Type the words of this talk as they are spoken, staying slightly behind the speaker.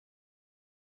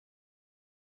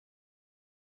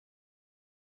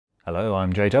Hello,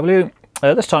 I'm JW.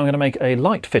 This time I'm going to make a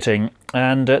light fitting,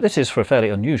 and this is for a fairly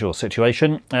unusual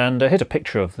situation. And here's a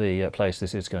picture of the place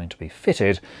this is going to be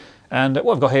fitted. And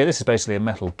what I've got here, this is basically a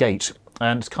metal gate,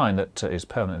 and it's kind that is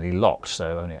permanently locked,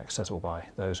 so only accessible by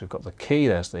those who've got the key.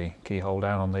 There's the keyhole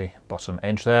down on the bottom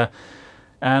edge there.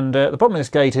 And the problem with this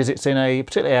gate is it's in a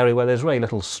particular area where there's very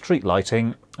little street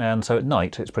lighting, and so at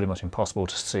night it's pretty much impossible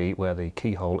to see where the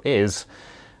keyhole is,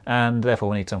 and therefore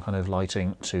we need some kind of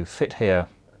lighting to fit here.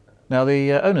 Now,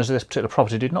 the owners of this particular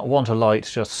property did not want a light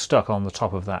just stuck on the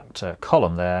top of that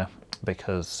column there,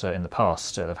 because in the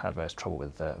past they've had various trouble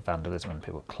with vandalism and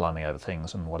people climbing over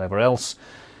things and whatever else.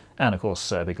 And of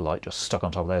course a big light just stuck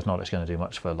on top of there is not actually going to do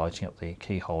much for lighting up the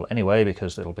keyhole anyway,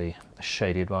 because it'll be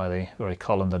shaded by the very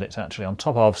column that it's actually on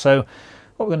top of. So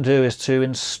what we're going to do is to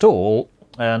install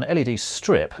an LED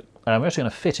strip, and we're actually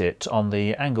going to fit it on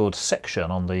the angled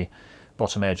section on the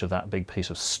bottom edge of that big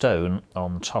piece of stone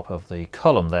on top of the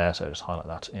column there, so just highlight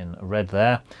that in red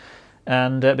there.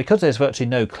 And because there's virtually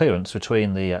no clearance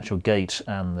between the actual gate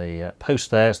and the post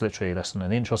there, it's literally less than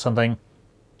an inch or something,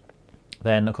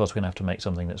 then of course we're going to have to make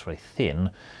something that's very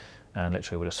thin, and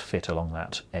literally will just fit along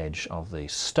that edge of the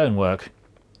stonework.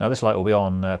 Now this light will be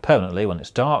on permanently when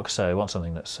it's dark, so we want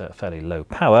something that's fairly low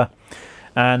power.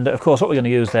 And of course what we're going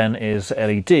to use then is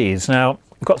LEDs. Now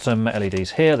we've got some LEDs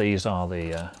here. These are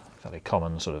the fairly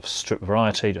common sort of strip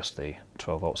variety, just the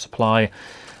 12-volt supply,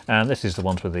 and this is the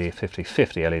ones with the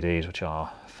 50/50 LEDs, which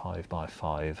are 5 by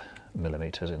 5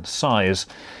 millimeters in size.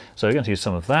 So we're going to use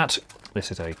some of that.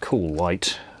 This is a cool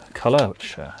white colour,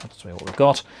 which happens to be what we've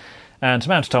got. And to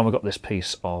mount it on, we've got this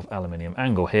piece of aluminium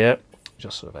angle here,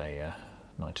 just sort of a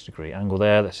 90-degree angle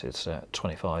there. This is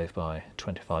 25 by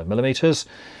 25 millimeters.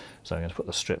 So I'm going to put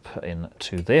the strip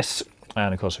into this,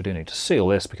 and of course we do need to seal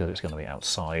this because it's going to be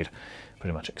outside,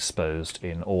 pretty much exposed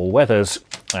in all weathers.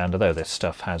 And although this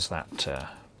stuff has that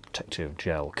protective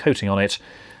gel coating on it,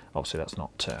 obviously that's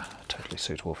not totally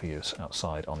suitable for use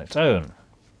outside on its own.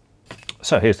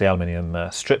 So here's the aluminium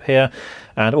strip here,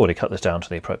 and I've already cut this down to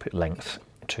the appropriate length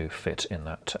to fit in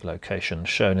that location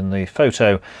shown in the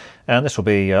photo. And this will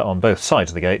be on both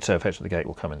sides of the gate, so effectively the gate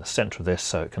will come in the centre of this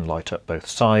so it can light up both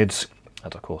sides,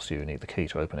 and of course you need the key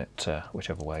to open it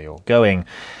whichever way you're going.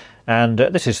 And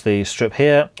this is the strip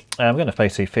here. I'm going to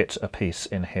basically fit a piece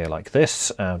in here like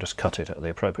this, and just cut it at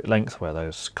the appropriate length where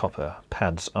those copper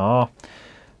pads are.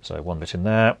 So one bit in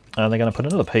there, and they're going to put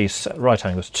another piece at right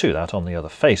angles to that on the other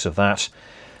face of that.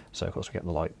 So of course we get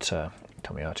the light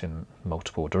coming out in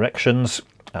multiple directions,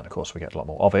 and of course we get a lot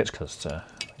more of it because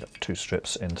we've got two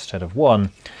strips instead of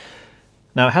one.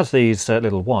 Now it has these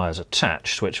little wires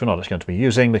attached, which we're not actually going to be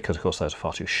using because of course those are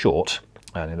far too short,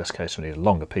 and in this case we need a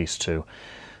longer piece to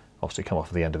obviously come off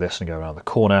of the end of this and go around the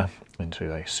corner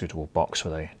into a suitable box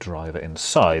with a driver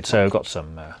inside. So I've got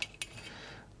some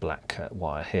black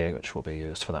wire here which will be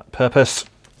used for that purpose.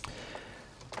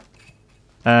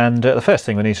 And the first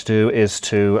thing we need to do is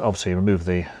to obviously remove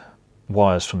the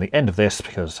wires from the end of this,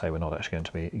 because say we're not actually going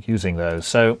to be using those.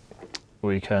 So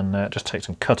we can just take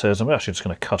some cutters, and we're actually just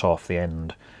going to cut off the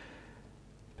end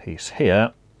piece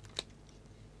here.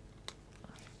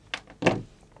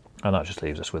 And that just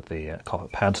leaves us with the copper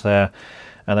pads there.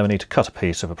 And then we need to cut a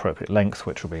piece of appropriate length,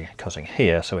 which we'll be cutting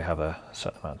here, so we have a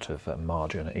certain amount of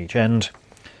margin at each end.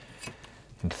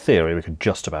 In theory, we could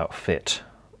just about fit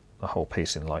the whole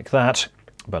piece in like that,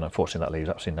 but unfortunately that leaves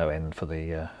absolutely no end for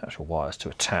the actual wires to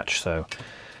attach, so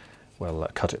we'll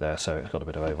cut it there so it's got a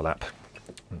bit of overlap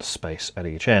and space at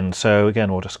each end. So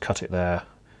again, we'll just cut it there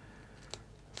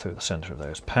through the centre of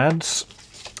those pads,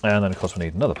 and then of course we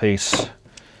need another piece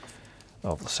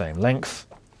of the same length,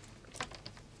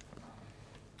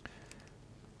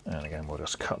 and again we'll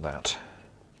just cut that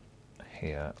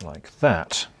here like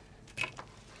that.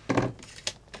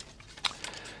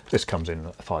 This comes in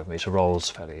 5-metre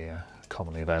rolls, fairly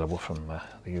commonly available from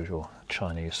the usual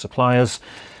Chinese suppliers,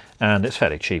 and it's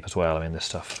fairly cheap as well. I mean, this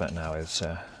stuff now is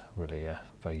really a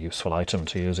very useful item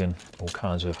to use in all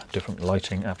kinds of different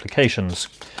lighting applications.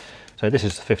 So this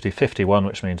is the 50/50 one,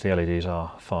 which means the LEDs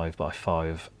are 5 by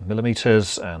 5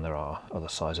 millimeters, and there are other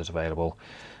sizes available,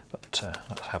 but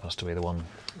that happens to be the one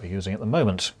we're using at the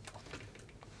moment.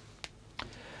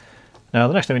 Now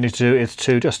the next thing we need to do is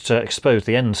to just expose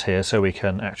the ends here so we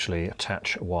can actually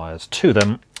attach wires to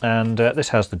them, and this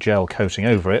has the gel coating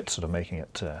over it, sort of making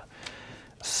it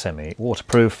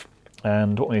semi-waterproof.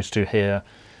 And what we need to do here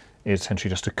is essentially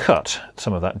just to cut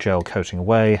some of that gel coating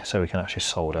away so we can actually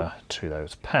solder to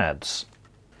those pads.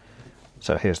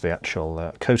 So here's the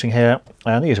actual coating here,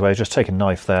 and the easy way is just take a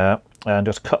knife there and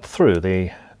just cut through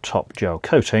the top gel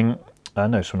coating.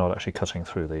 And notice we're not actually cutting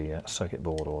through the circuit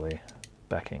board or the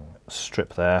backing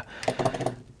strip there.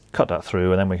 cut that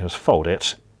through, and then we can just fold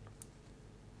it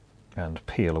and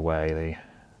peel away the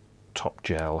top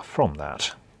gel from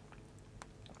that.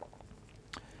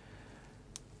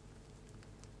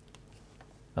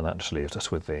 And that just leaves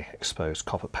us with the exposed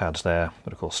copper pads there,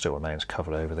 but of course still remains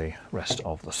covered over the rest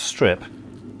of the strip.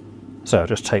 So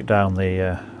just tape down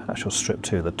the actual strip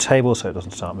to the table so it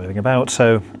doesn't start moving about.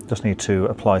 So just need to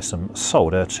apply some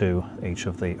solder to each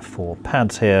of the 4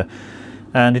 pads here.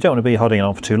 And you don't want to be holding it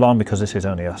on for too long because this is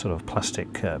only a sort of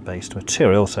plastic based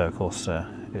material, so of course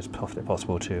it's perfectly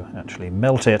possible to actually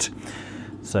melt it.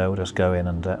 So we'll just go in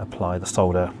and apply the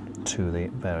solder to the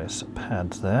various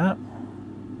pads there.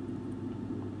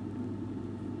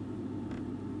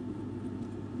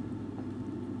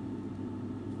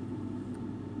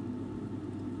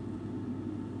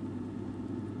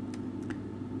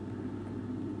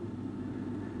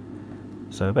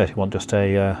 So basically want just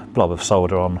a blob of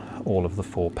solder on all of the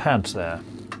 4 pads there.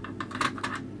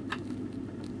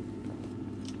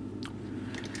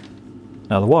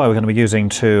 Now the wire we're going to be using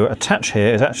to attach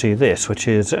here is actually this, which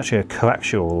is actually a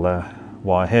coaxial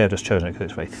wire here. I've just chosen it because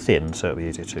it's very thin, so it'll be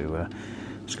easy to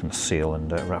just kind of seal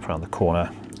and wrap around the corner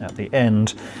at the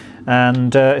end.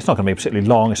 And it's not going to be particularly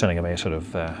long, it's only going to be sort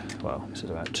of, well, this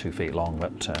is about 2 feet long,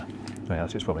 but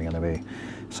it's probably going to be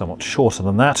somewhat shorter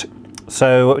than that.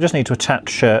 So we just need to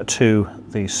attach to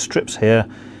these strips here.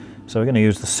 So we're going to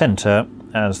use the centre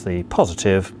as the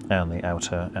positive and the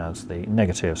outer as the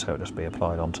negative, so it'll just be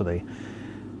applied onto the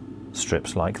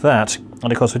strips like that.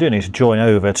 And of course we do need to join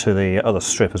over to the other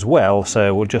strip as well,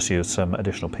 so we'll just use some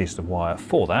additional pieces of wire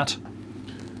for that.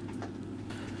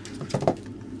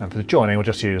 And for the joining we'll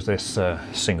just use this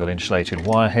single insulated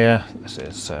wire here. This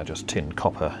is just tin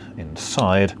copper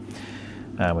inside.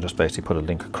 And we'll just basically put a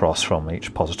link across from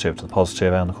each positive to the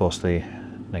positive and of course the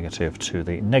negative to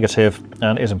the negative.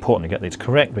 And it is important to get these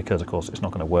correct because of course it's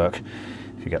not going to work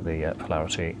if you get the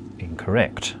polarity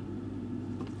incorrect.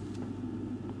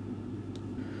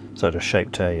 So I just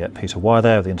shaped a piece of wire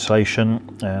there with the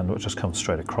insulation, and it just comes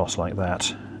straight across like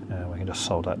that. We can just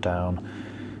solder that down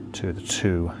to the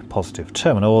 2 positive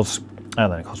terminals,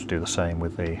 and then of course we'll do the same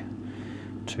with the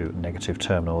 2 negative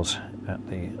terminals at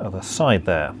the other side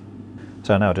there.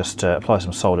 So now just apply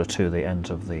some solder to the ends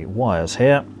of the wires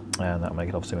here, and that'll make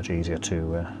it obviously much easier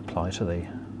to apply to the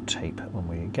tape when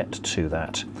we get to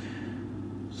that.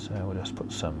 So we'll just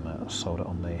put some solder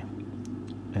on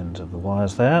the ends of the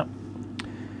wires there,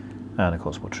 and of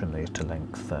course we'll trim these to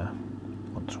length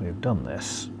once we've done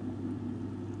this.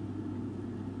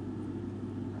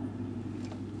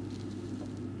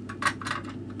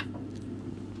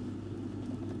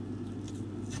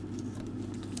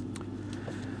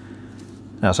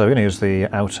 Now, so we're going to use the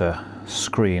outer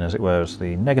screen, as it were, as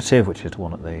the negative, which is the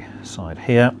one at the side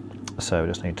here. So we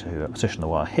just need to position the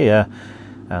wire here,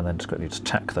 and then just quickly just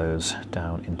tack those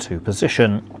down into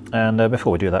position. And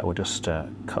before we do that, we'll just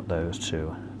cut those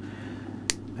to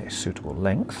a suitable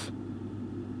length.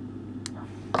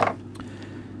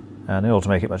 And in order to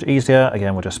make it much easier,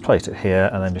 again, we'll just place it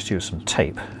here and then just use some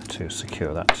tape to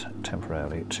secure that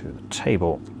temporarily to the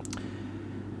table.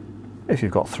 If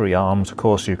you've got 3 arms, of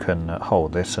course, you can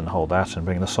hold this and hold that and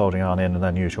bring the soldering iron in and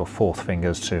then use your 4th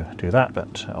fingers to do that,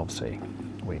 but obviously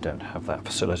we don't have that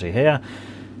facility here,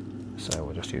 so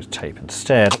we'll just use tape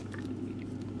instead.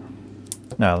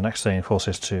 Now the next thing, of course,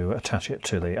 is to attach it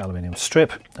to the aluminium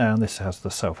strip, and this has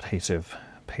the self-adhesive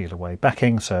peel away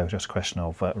backing, so just a question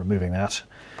of removing that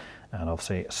and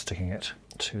obviously sticking it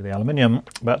to the aluminium.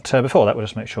 But before that, we'll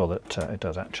just make sure that it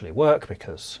does actually work,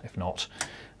 because if not,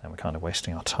 then we're kind of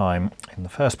wasting our time in the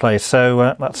first place.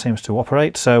 So that seems to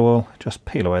operate, so we'll just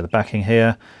peel away the backing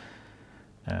here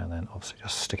and then obviously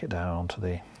just stick it down onto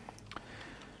the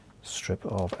strip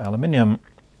of aluminium.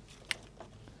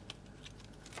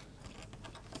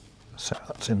 So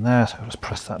that's in there, so just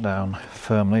press that down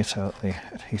firmly so that the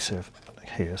adhesive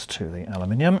adheres to the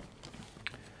aluminium.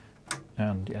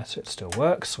 And yes, it still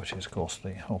works, which is of course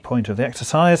the whole point of the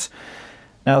exercise.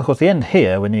 Now, of course, the end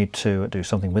here, we need to do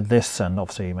something with this and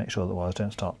obviously make sure that the wires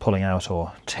don't start pulling out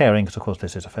or tearing, because of course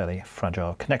this is a fairly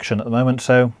fragile connection at the moment.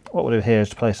 So what we'll do here is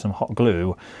to place some hot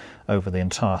glue over the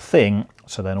entire thing,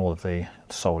 so then all of the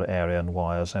solder area and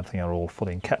wires and everything are all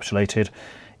fully encapsulated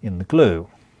in the glue.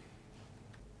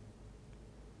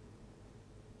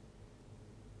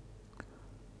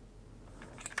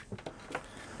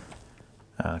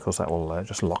 And of course that will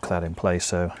just lock that in place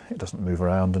so it doesn't move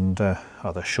around and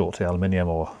either short the aluminium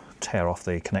or tear off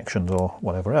the connections or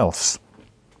whatever else.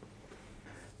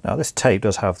 Now this tape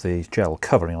does have the gel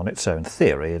covering on it, so in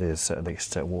theory it is at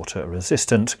least water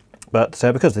resistant, but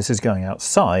because this is going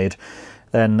outside,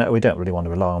 then we don't really want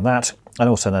to rely on that. and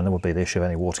also then there would be the issue of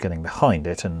any water getting behind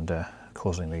it and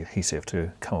causing the adhesive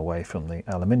to come away from the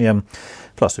aluminium.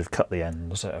 Plus we've cut the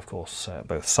ends, of course,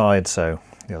 both sides, so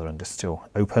the other end is still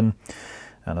open.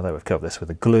 And although we've covered this with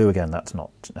a glue, again, that's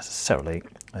not necessarily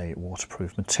a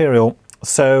waterproof material.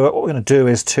 So what we're going to do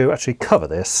is to actually cover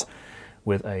this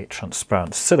with a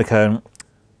transparent silicone.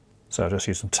 So I'll just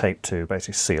use some tape to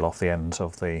basically seal off the ends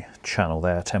of the channel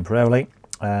there temporarily.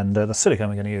 And the silicone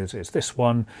we're going to use is this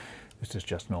one. This is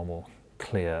just normal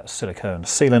clear silicone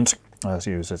sealant. As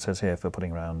used, it says here, for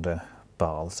putting around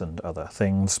baths and other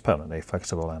things, permanently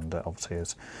flexible and obviously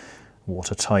is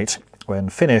watertight when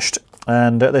finished.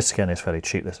 And this again is fairly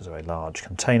cheap. This is a very large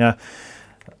container,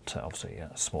 but obviously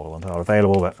smaller ones are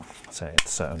available, but say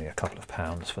it's only a couple of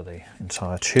pounds for the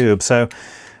entire tube. So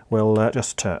we'll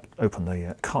just open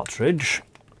the cartridge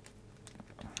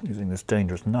using this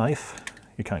dangerous knife.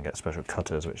 You can get special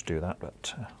cutters which do that,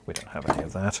 but we don't have any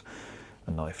of that.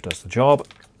 The knife does the job.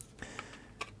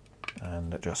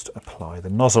 And just apply the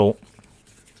nozzle.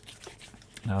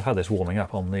 Now I've had this warming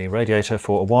up on the radiator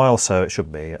for a while, so it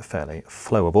should be fairly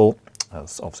flowable.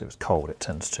 As obviously it's cold, it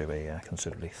tends to be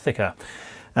considerably thicker.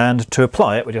 And to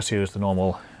apply it, we just use the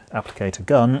normal applicator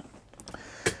gun,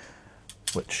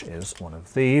 which is one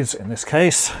of these in this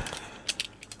case.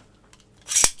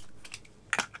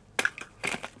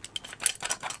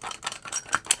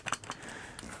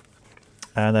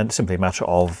 And then it's simply a matter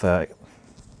of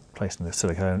placing the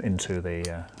silicone into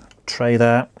the tray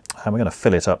there, and we're going to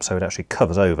fill it up so it actually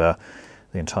covers over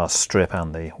the entire strip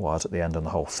and the wires at the end and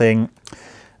the whole thing.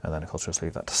 And then of course just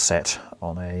leave that to set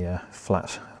on a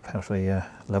flat, perfectly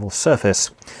level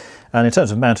surface. And in terms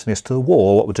of mounting this to the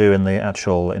wall, what we'll do in the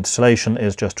actual installation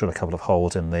is just drill a couple of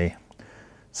holes in the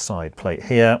side plate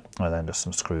here, and then just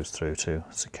some screws through to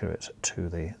secure it to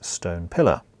the stone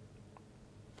pillar.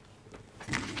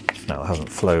 Now it hasn't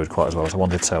flowed quite as well as I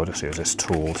wanted, so I'll just use this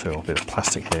tool, to a bit of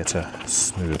plastic here, to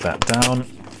smooth that down.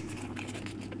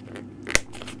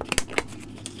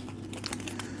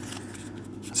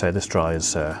 So this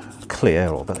dries clear,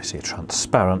 or basically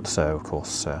transparent, so of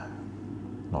course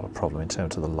not a problem in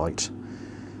terms of the light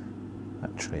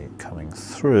actually coming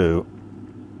through.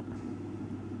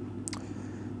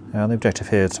 And the objective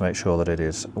here is to make sure that it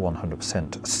is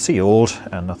 100% sealed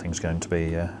and nothing's going to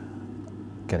be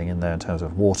getting in there in terms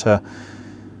of water.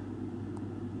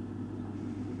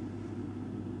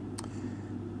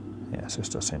 Yes, this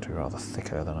does seem to be rather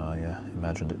thicker than I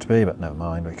imagined it to be, but never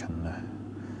mind, we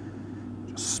can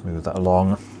just smooth that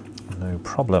along, no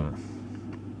problem.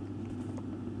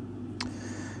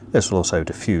 This will also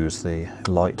diffuse the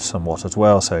light somewhat as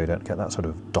well, so you don't get that sort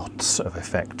of dots of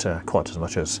effect quite as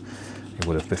much as you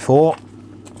would have before.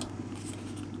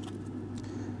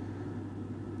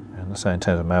 So in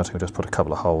terms of mounting, we'll just put a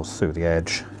couple of holes through the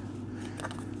edge.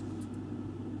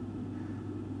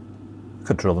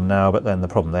 Could drill them now, but then the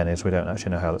problem then is we don't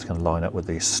actually know how that's going to line up with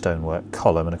the stonework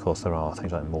column, and of course there are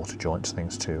things like mortar joints,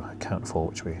 things to account for,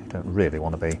 which we don't really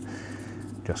want to be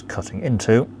just cutting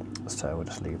into. So we'll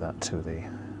just leave that to the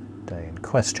day in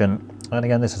question. And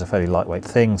again, this is a fairly lightweight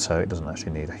thing, so it doesn't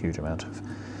actually need a huge amount of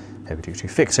heavy-duty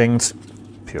fixings,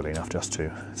 purely enough just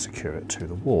to secure it to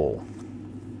the wall.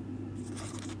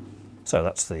 So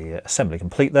that's the assembly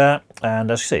complete there,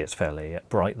 and as you see it's fairly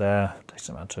bright there,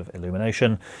 decent amount of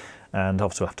illumination, and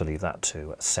obviously we'll have to leave that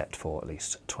to set for at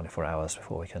least 24 hours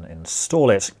before we can install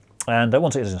it. And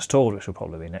once it is installed, which will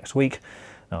probably be next week,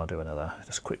 I'll do another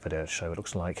just a quick video to show what it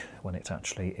looks like when it's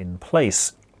actually in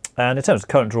place. And in terms of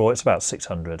current draw, it's about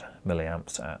 600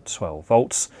 milliamps at 12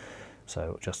 volts,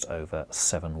 so just over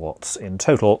 7 watts in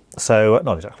total. So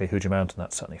not exactly a huge amount, and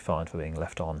that's certainly fine for being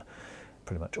left on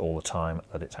pretty much all the time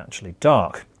that it's actually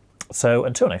dark. So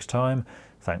until next time,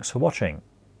 thanks for watching.